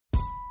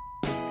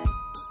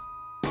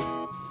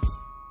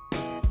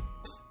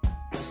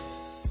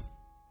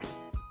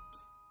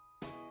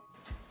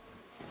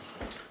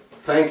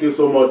Thank you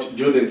so much,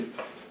 Judith.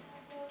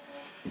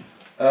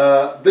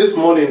 This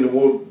morning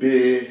we'll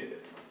be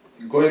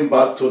going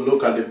back to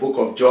look at the book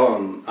of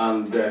John,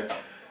 and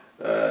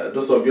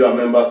those of you who are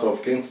members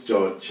of King's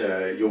Church,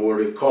 you will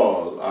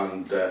recall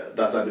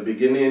that at the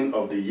beginning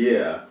of the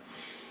year,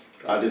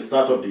 at the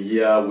start of the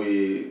year,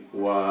 we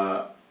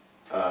were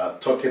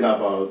talking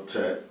about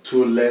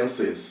two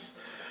lenses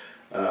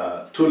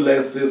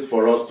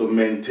for us to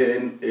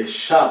maintain a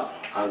sharp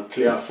and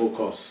clear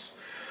focus.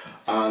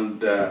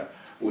 And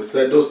we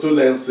said those two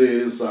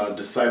lenses are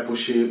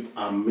discipleship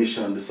and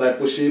mission.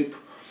 Discipleship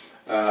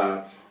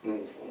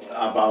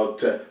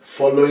about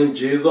following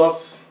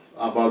Jesus,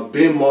 about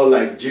being more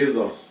like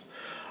Jesus.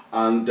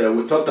 And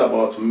we talked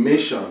about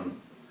mission,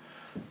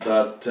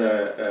 that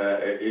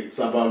it's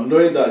about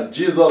knowing that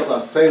Jesus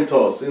has sent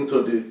us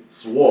into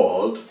this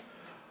world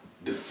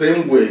the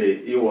same way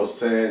he was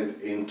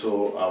sent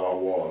into our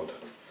world.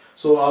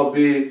 So I'll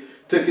be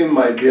taking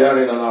my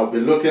bearing and I'll be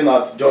looking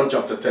at John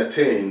chapter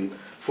 13,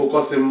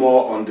 focusing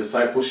more on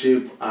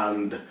discipleship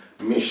and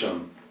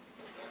mission.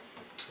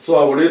 So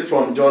I will read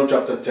from John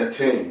chapter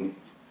 13,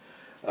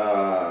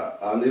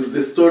 and it's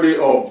the story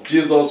of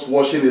Jesus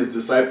washing his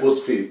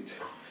disciples' feet.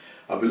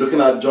 I'll be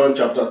looking at John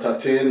chapter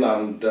 13,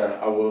 and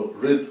I will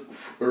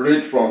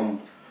read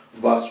from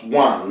verse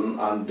 1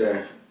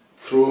 and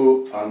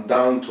through and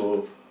down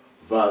to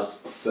verse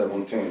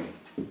 17.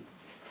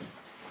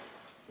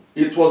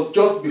 It was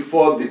just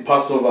before the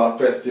Passover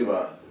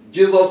festival.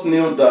 Jesus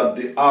knew that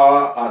the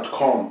hour had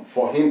come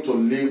for him to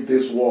leave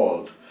this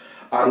world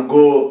and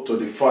go to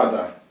the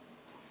Father.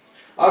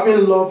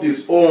 Having loved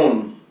his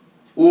own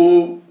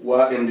who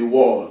were in the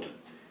world,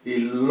 he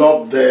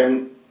loved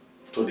them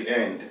to the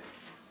end.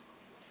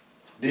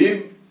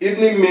 The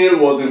evening meal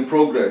was in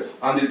progress,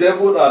 and the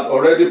devil had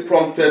already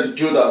prompted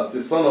Judas,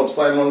 the son of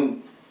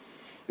Simon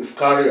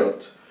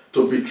Iscariot,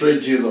 to betray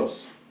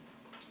Jesus.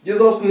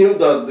 Jesus knew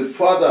that the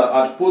Father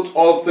had put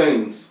all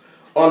things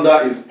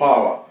under his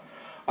power,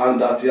 and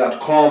that he had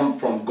come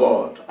from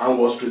God and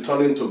was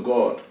returning to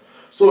God.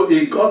 So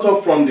he got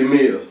up from the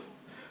meal,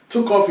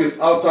 took off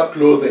his outer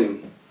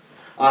clothing,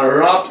 and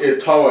wrapped a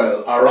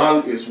towel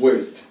around his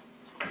waist.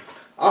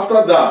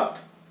 After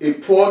that, he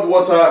poured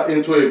water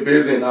into a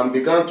basin and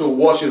began to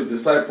wash his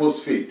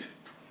disciples' feet,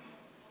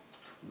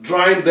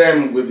 drying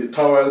them with the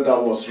towel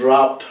that was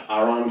wrapped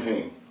around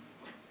him.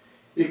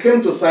 He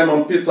came to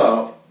Simon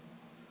Peter,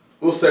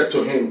 who said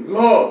to him,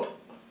 "Lord,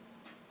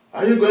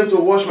 are you going to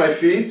wash my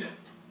feet?"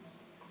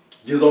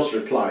 Jesus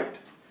replied,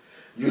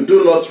 "You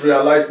do not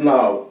realize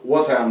now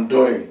what I am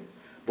doing,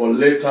 but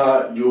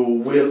later you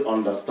will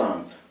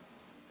understand."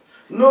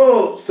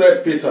 "No,"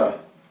 said Peter,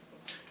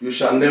 "you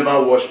shall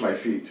never wash my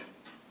feet."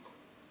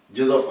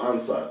 Jesus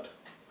answered,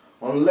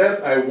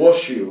 "Unless I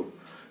wash you,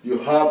 you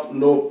have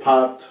no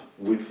part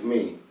with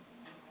me."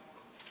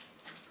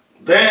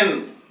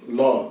 "Then,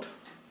 Lord,"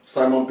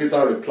 Simon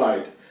Peter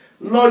replied,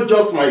 "not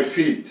just my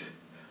feet,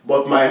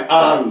 but my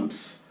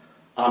arms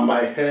and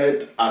my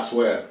head as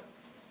well."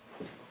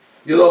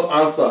 Jesus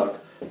answered,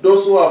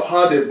 "Those who have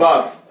had a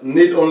bath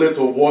need only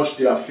to wash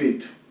their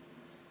feet.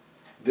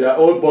 Their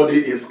whole body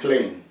is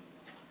clean,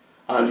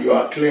 and you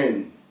are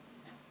clean,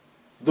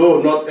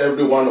 though not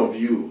every one of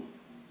you."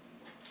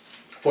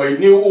 For he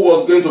knew who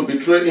was going to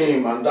betray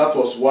him, and that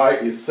was why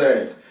he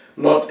said,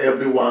 "Not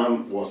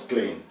everyone was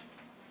clean."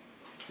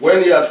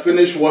 When he had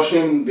finished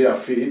washing their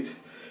feet,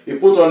 he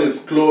put on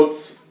his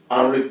clothes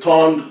and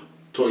returned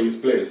to his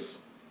place.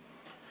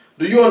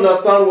 "Do you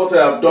understand what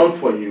I have done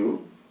for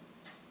you?"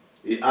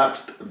 he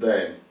asked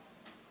them.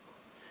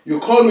 "You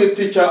call me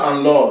teacher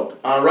and Lord,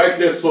 and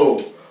rightly so,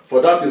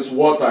 for that is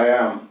what I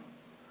am.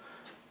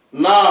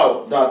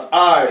 Now that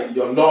I,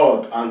 your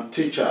Lord and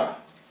teacher,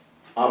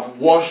 have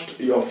washed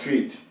your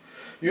feet,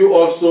 you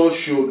also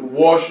should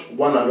wash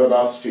one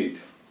another's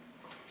feet.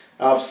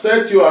 I have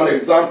set you an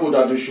example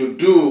that you should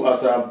do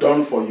as I have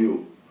done for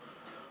you.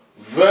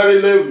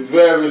 Verily,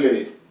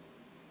 verily,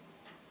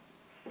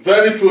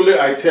 very truly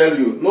I tell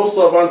you, no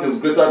servant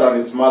is greater than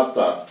his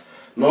master,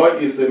 nor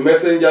is a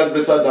messenger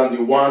greater than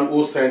the one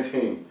who sent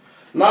him.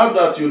 Now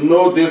that you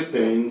know these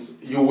things,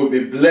 you will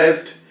be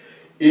blessed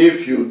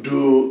if you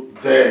do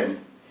them."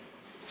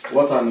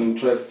 What an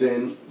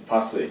interesting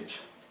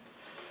passage.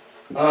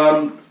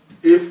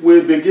 If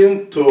we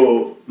begin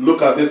to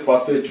look at this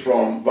passage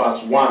from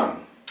verse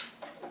 1,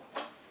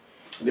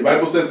 the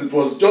Bible says it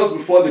was just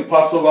before the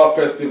Passover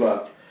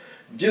festival.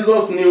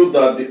 Jesus knew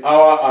that the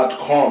hour had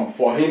come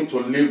for him to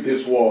leave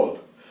this world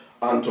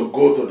and to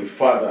go to the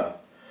Father.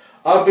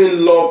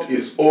 Having loved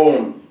his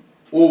own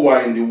who were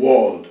in the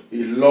world,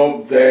 he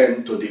loved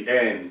them to the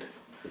end.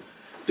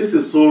 This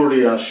is so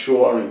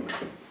reassuring,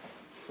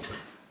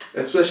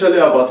 especially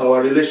about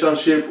our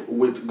relationship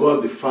with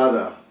God the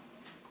Father,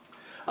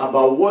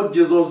 about what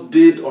Jesus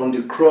did on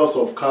the cross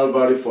of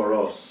Calvary for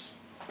us.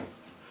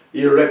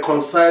 He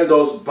reconciled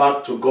us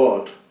back to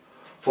God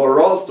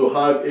for us to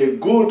have a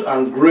good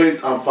and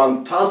great and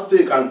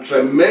fantastic and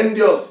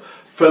tremendous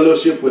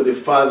fellowship with the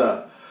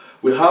Father.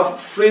 We have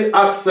free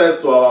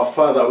access to our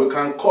Father. We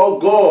can call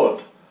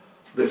God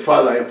the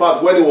Father. In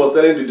fact, when he was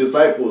telling the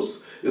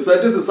disciples, he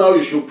said, this is how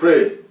you should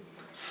pray.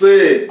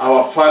 Say,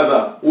 our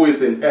Father who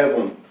is in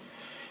heaven.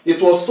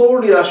 It was so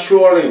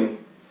reassuring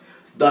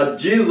that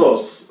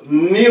Jesus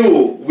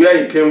knew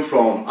where he came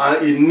from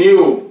and he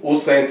knew who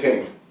sent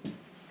him.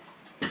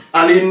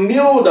 And he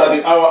knew that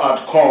the hour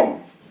had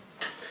come.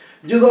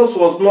 Jesus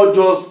was not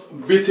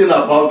just beating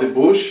about the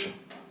bush.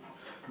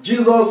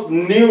 Jesus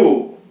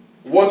knew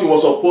what he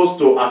was supposed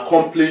to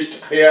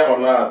accomplish here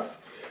on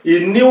earth.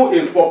 He knew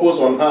his purpose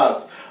on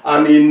earth.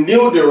 And he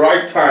knew the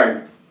right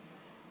time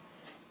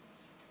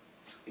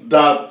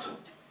that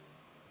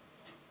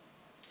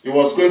he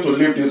was going to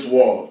leave this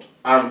world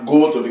and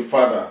go to the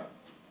Father.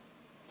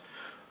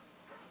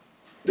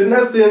 The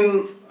next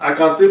thing I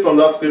can see from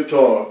that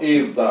scripture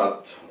is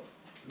that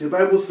the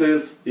Bible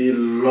says he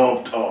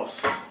loved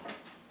us.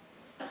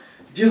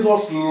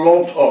 Jesus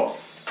loved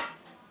us.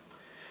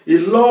 He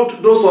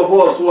loved those of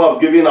us who have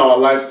given our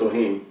lives to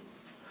him.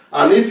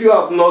 And if you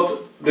have not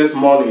this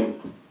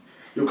morning,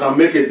 you can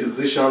make a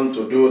decision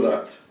to do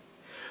that.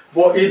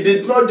 But he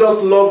did not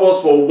just love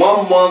us for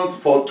 1 month,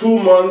 for 2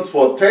 months,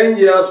 for 10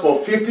 years,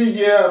 for 50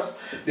 years.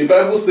 The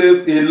Bible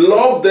says he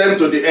loved them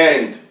to the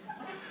end.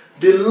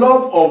 The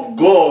love of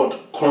God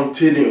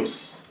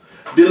continues.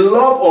 The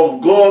love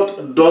of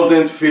God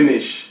doesn't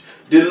finish.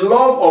 The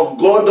love of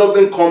God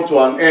doesn't come to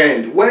an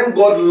end. When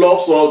God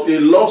loves us, he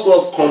loves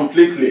us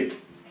completely.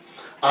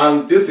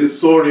 And this is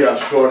so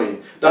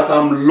reassuring that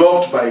I'm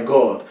loved by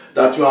God,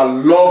 that you are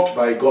loved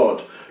by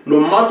God. No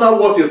matter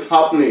what is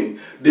happening,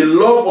 the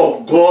love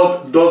of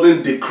God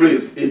doesn't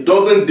decrease. It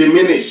doesn't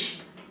diminish.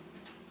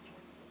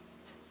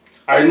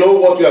 I know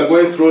what we are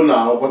going through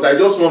now, but I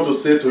just want to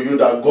say to you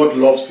that God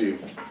loves you.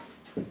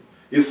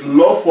 His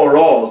love for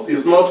us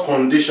is not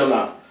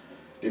conditional.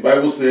 The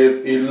Bible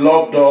says he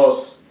loved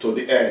us to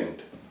the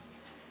end.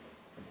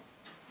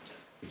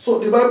 So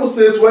the Bible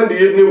says when the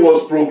evening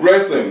was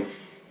progressing,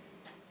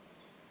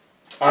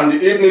 and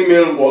the evening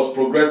meal was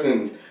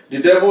progressing, the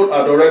devil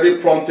had already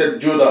prompted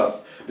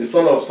Judas, the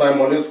son of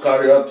Simon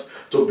Iscariot,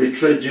 to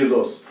betray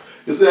Jesus.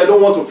 You see, I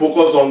don't want to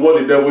focus on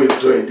what the devil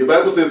is doing. The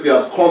Bible says he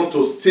has come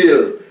to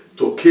steal,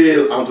 to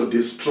kill, and to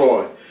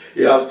destroy.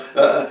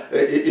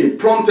 He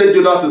prompted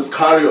Judas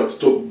Iscariot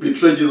to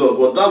betray Jesus,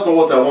 but that's not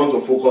what I want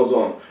to focus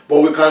on.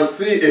 But we can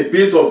see a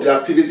bit of the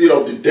activity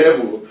of the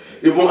devil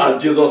even at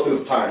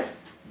Jesus' time.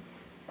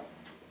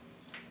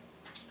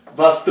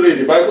 Verse 3,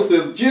 the Bible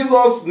says,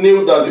 Jesus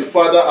knew that the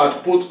Father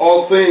had put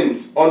all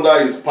things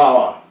under his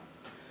power,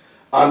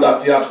 and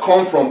that he had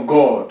come from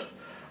God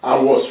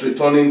and was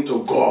returning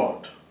to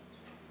God.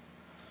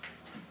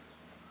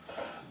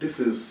 This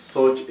is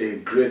such a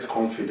great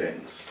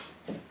confidence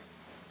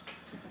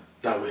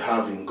that we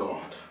have in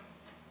God.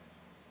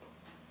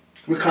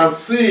 We can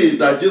see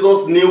that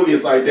Jesus knew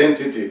his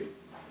identity.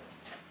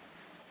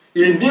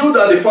 He knew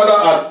that the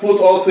Father had put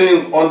all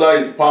things under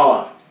his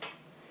power,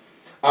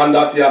 and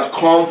that he had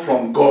come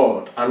from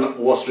God and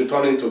was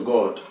returning to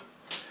God.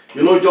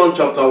 You know, John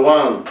chapter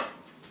 1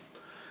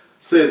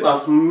 says,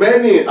 as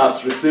many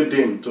as received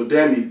him, to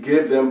them he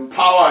gave them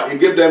power. He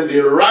gave them the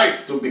right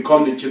to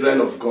become the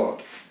children of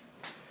God.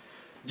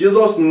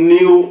 Jesus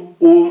knew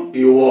whom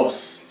he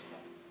was.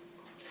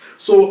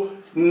 So,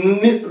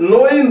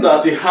 knowing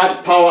that he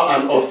had power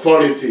and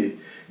authority,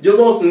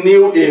 Jesus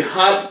knew he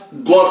had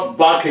God's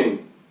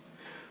backing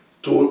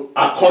to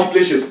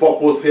accomplish his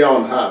purpose here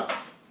on earth.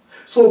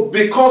 So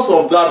because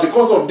of that,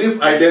 because of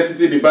this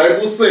identity, the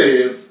Bible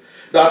says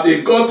that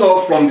he got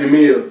up from the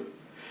meal.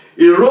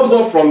 He rose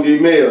up from the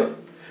meal.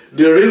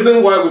 The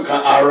reason why we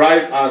can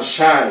arise and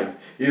shine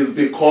is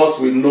because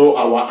we know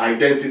our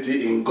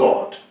identity in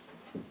God.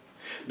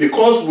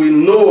 Because we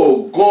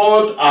know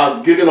God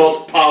has given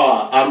us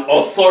power and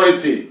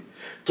authority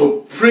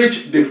to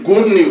preach the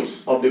good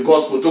news of the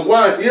gospel, to go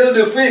and heal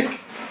the sick.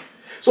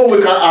 So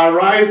we can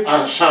arise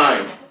and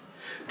shine.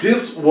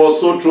 This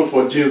was so true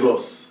for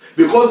Jesus.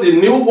 Because he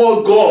knew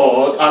what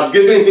God had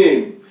given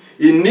him.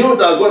 He knew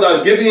that God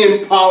had given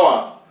him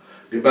power.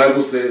 The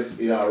Bible says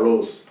he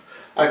arose.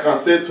 I can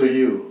say to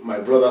you, my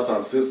brothers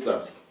and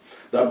sisters,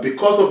 that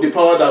because of the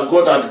power that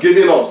God had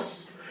given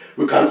us,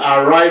 we can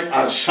arise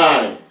and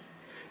shine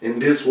in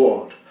this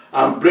world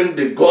and bring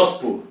the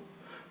gospel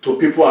to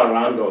people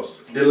around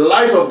us. The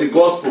light of the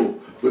gospel,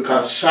 we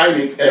can shine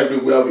it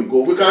everywhere we go.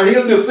 We can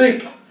heal the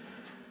sick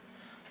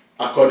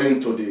according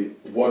to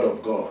the word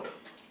of God.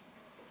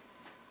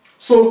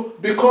 So,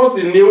 because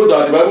he knew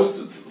that the Bible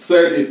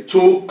said he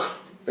took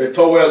a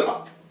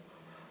towel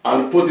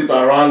and put it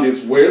around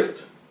his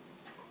waist.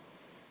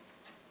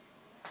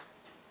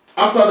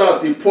 After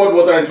that, he poured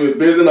water into a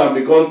basin and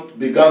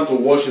began to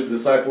wash his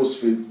disciples'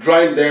 feet,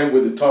 drying them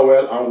with the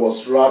towel and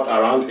was wrapped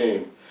around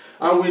him.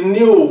 And we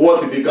knew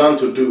what he began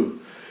to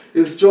do.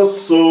 It's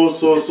just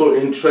so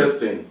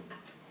interesting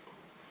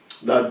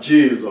that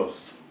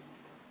Jesus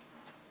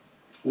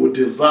would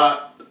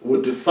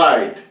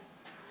decide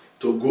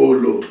to go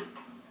low,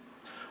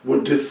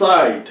 would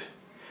decide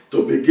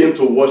to begin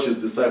to wash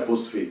his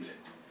disciples' feet,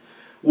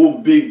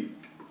 would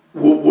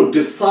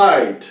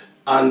decide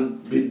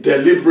and be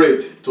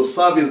deliberate to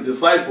serve his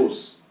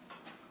disciples.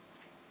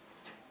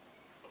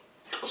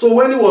 So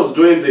when he was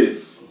doing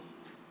this,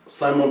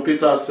 Simon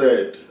Peter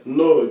said,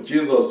 "No,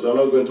 Jesus, you are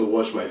not going to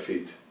wash my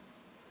feet."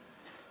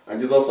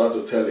 And Jesus had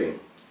to tell him,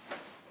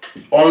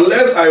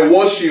 "Unless I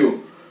wash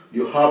you,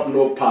 you have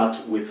no part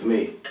with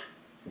me."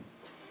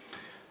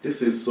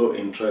 This is so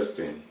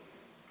interesting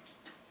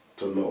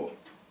to know.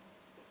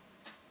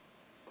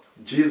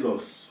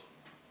 Jesus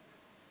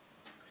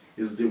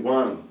is the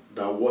one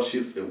that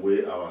washes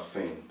away our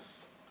sins.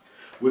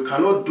 We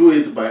cannot do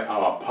it by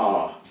our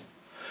power.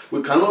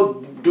 We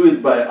cannot do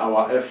it by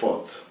our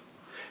effort.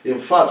 In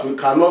fact, we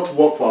cannot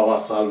work for our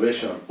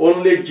salvation.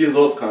 Only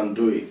Jesus can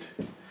do it.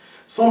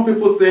 Some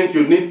people think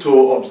you need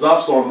to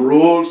observe some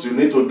rules, you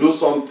need to do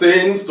some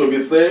things to be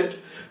saved.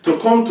 To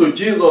come to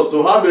Jesus,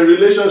 to have a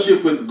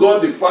relationship with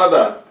God the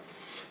Father,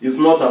 is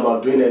not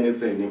about doing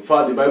anything. In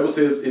fact, the Bible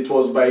says it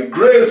was by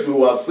grace we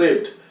were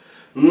saved,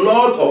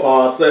 not of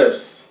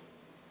ourselves,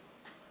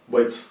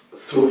 but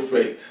through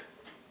faith.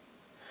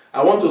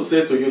 I want to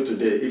say to you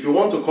today, if you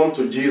want to come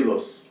to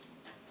Jesus,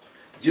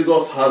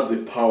 Jesus has the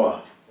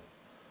power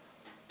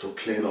to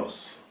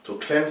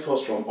cleanse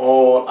us from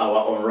all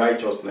our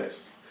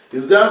unrighteousness.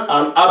 Is there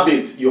an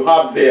habit you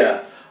have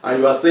there and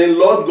you are saying,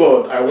 "Lord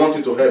God, I want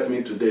you to help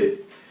me today"?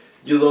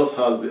 Jesus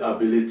has the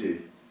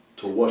ability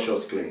to wash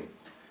us clean,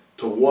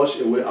 to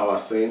wash away our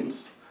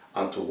sins,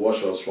 and to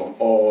wash us from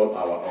all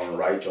our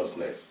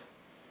unrighteousness.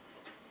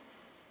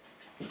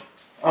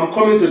 I'm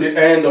coming to the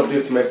end of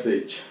this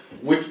message,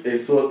 which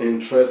is so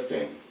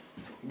interesting.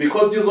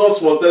 Because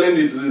Jesus was telling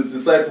his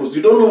disciples,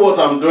 "You don't know what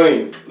I'm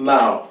doing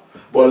now,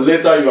 but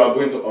later you are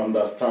going to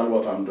understand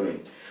what I'm doing."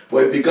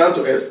 But he began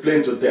to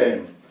explain to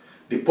them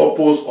the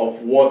purpose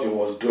of what he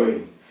was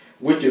doing,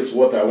 which is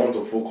what I want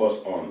to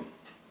focus on.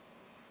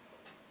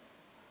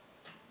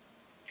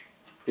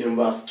 In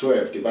verse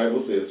 12, the Bible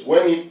says,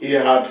 when he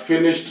had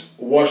finished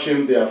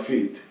washing their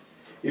feet,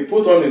 he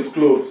put on his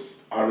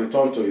clothes and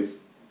returned to his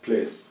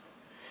place.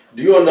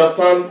 "Do you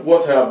understand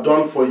what I have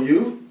done for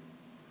you?"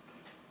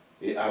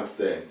 He asked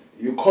them.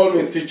 "You call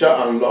me teacher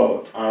and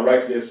Lord, and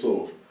rightly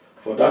so,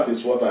 for that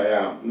is what I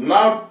am.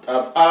 Now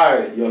that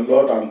I, your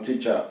Lord and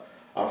teacher,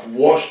 have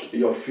washed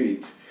your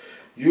feet,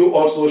 you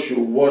also should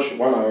wash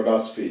one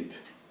another's feet.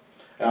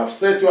 I have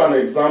set you an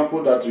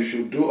example that you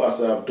should do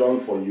as I have done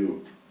for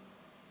you.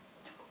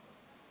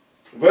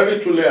 Very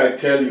truly I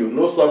tell you,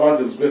 no servant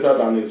is greater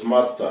than his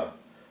master,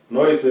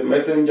 nor is a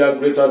messenger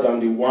greater than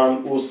the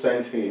one who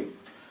sent him.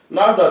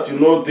 Now that you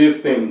know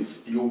these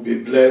things, you will be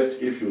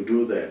blessed if you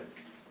do them."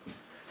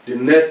 The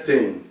next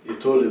thing he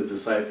told his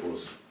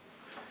disciples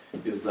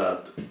is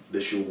that they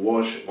should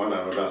wash one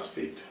another's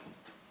feet.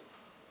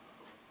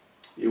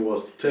 He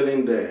was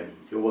telling them,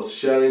 he was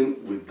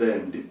sharing with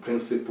them the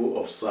principle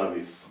of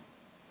service.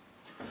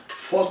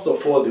 First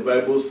of all, the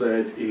Bible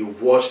said he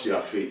washed their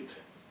feet.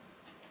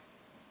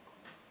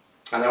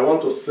 And I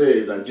want to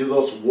say that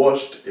Jesus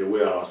washed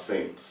away our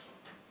sins.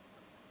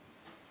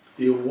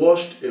 He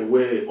washed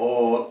away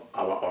all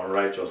our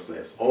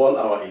unrighteousness, all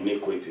our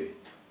iniquity.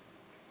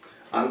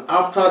 And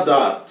after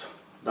that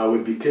we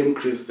became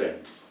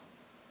Christians,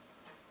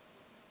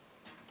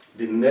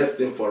 the next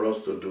thing for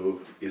us to do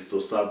is to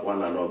serve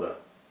one another,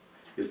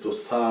 is to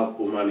serve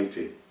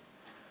humanity.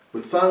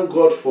 We thank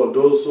God for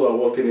those who are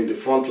working in the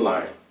front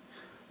line,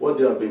 what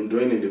they have been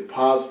doing in the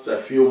past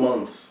few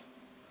months.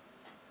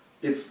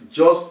 It's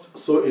just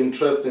so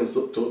interesting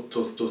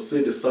to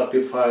see the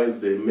sacrifice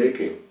they're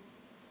making.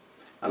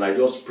 And I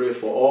just pray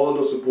for all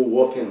those people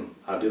working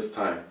at this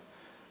time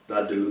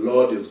that the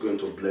Lord is going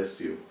to bless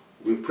you.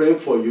 We pray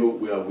for you,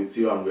 we are with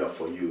you, and we are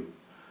for you.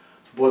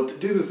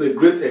 But this is a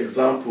great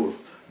example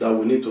that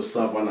we need to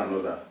serve one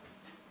another.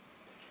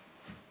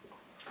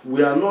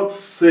 We are not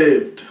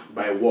saved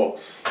by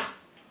works.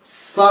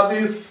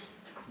 Service,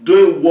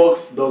 doing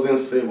works doesn't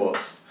save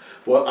us.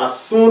 But as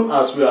soon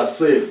as we are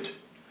saved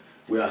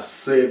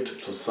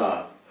to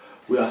serve.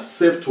 We are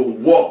saved to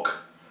work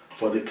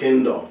for the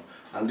kingdom.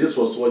 And this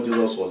was what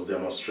Jesus was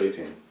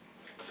demonstrating.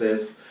 It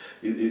says,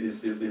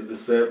 it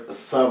said,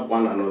 serve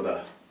one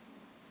another.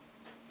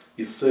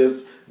 It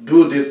says,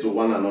 do this to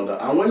one another.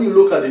 And when you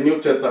look at the New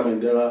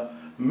Testament, there are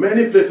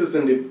many places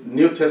in the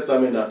New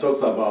Testament that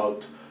talks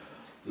about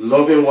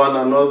loving one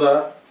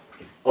another,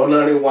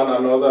 honoring one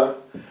another,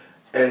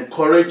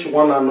 encourage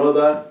one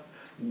another,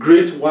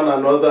 greet one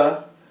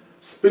another,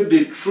 speak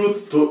the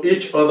truth to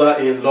each other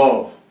in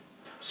love.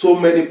 So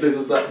many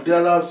places,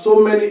 there are so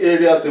many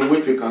areas in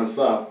which we can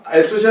serve,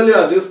 especially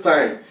at this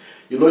time.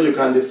 You know, you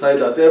can decide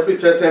that every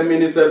 10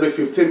 minutes, every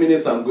 15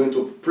 minutes, I'm going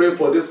to pray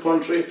for this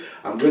country.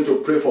 I'm going to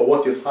pray for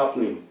what is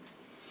happening.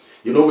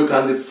 You know, we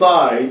can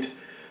decide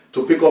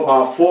to pick up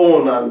our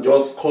phone and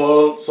just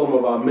call some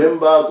of our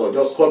members or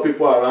just call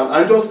people around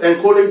and just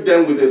encourage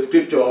them with a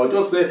scripture, or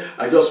just say,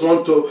 I've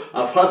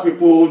had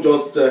people who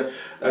just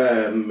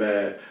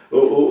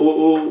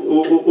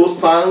who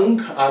sang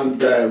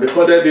and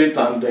recorded it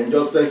and then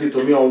just sent it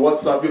to me on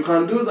WhatsApp. You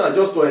can do that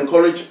just to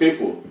encourage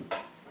people.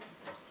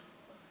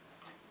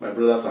 My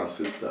brothers and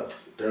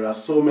sisters, there are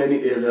so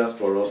many areas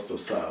for us to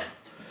serve,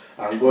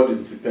 and God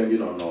is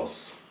depending on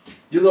us.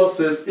 Jesus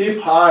says,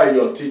 if I,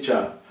 your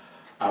teacher,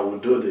 I will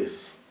do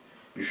this.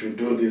 you should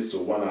do this to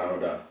one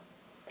another.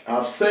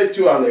 I've set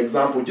you an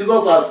example.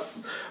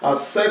 Jesus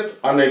has set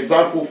an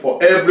example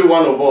for every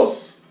one of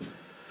us,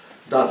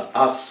 that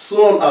as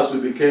soon as we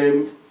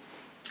became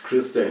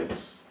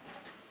Christians,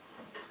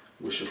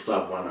 we should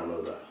serve one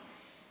another.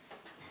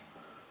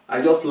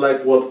 I just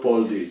like what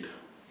Paul did.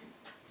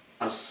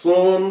 As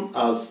soon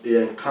as he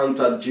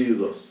encountered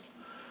Jesus,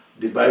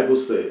 the Bible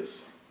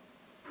says,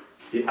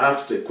 he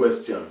asked a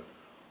question,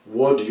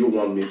 what do you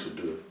want me to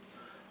do?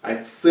 I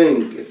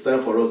think it's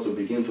time for us to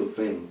begin to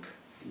think,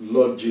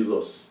 Lord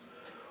Jesus,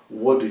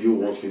 what do you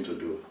want me to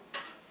do?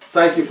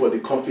 Thank you for the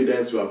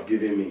confidence you have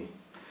given me.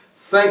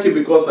 Thank you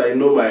because I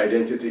know my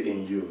identity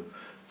in you.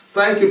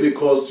 Thank you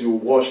because you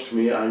washed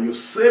me and you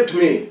saved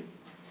me.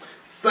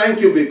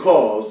 Thank you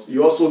because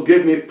you also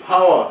gave me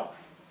power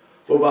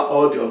over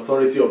all the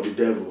authority of the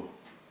devil.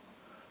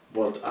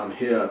 But I'm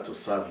here to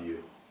serve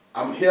you.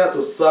 I'm here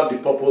to serve the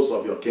purpose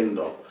of your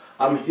kingdom.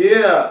 I'm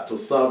here to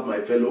serve my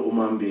fellow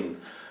human being.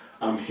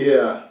 I'm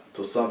here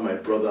to serve my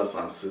brothers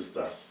and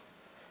sisters.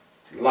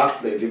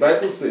 Lastly, the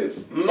Bible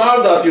says,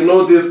 now that you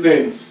know these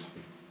things,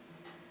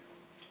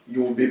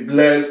 you will be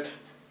blessed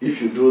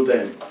if you do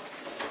them.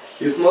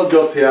 It's not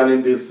just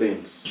hearing these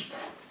things.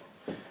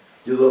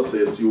 Jesus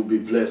says you will be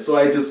blessed. So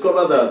I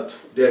discovered that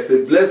there's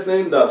a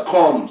blessing that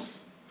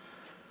comes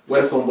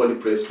when somebody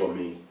prays for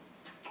me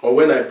or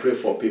when I pray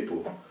for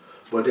people.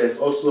 But there's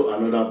also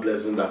another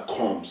blessing that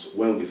comes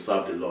when we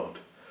serve the Lord.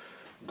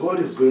 God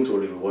is going to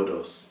reward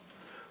us.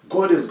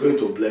 God is going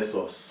to bless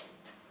us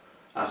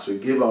as we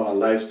give our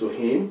lives to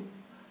Him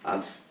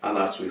and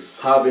as we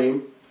serve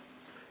Him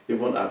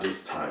even at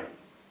this time.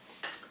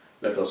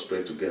 Let us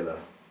pray together.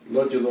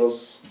 Lord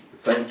Jesus,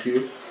 thank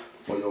you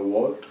for your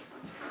word.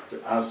 We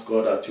ask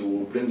God that you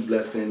will bring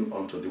blessing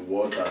unto the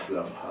word that we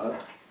have heard,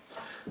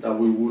 that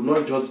we will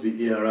not just be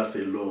hearers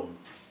alone,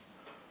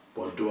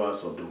 but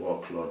doers of the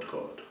work, Lord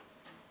God.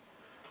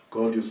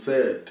 God, you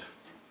said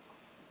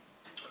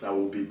that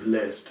we'll be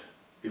blessed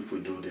if we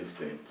do these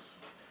things.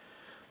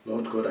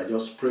 Lord God, I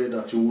just pray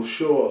that you will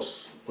show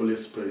us, Holy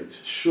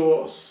Spirit,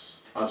 show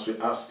us as we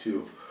ask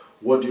you,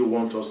 what do you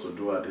want us to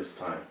do at this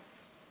time?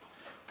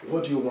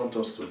 What do you want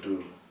us to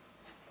do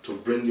to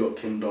bring your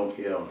kingdom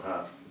here on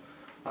earth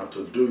and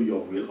to do your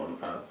will on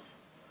earth?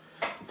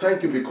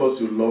 Thank you because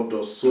you loved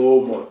us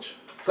so much.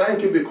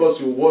 Thank you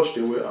because you washed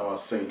away our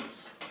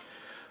sins.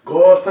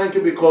 God, thank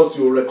you because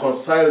you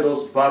reconciled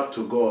us back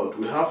to God.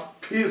 We have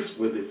peace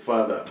with the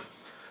Father.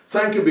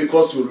 Thank you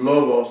because you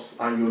love us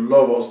and you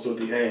love us to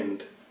the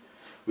end.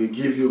 We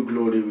give you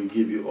glory, we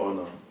give you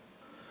honor.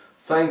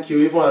 Thank you.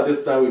 Even at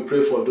this time, we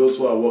pray for those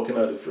who are working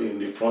in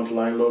the front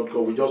line, Lord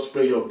God. We just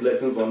pray your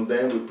blessings on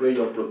them. We pray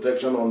your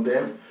protection on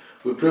them.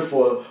 We pray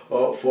for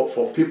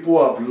people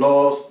who have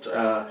lost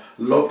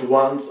loved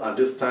ones at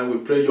this time. We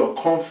pray your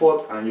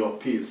comfort and your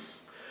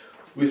peace.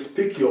 We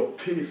speak your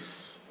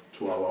peace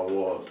to our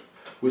world.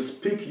 We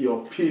speak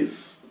your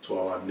peace to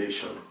our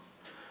nation.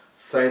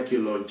 Thank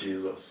you, Lord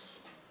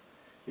Jesus.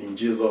 In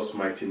Jesus'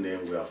 mighty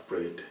name we have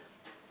prayed.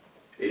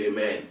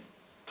 Amen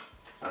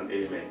and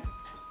amen.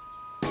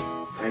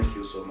 Thank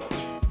you so much.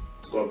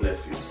 God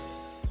bless you.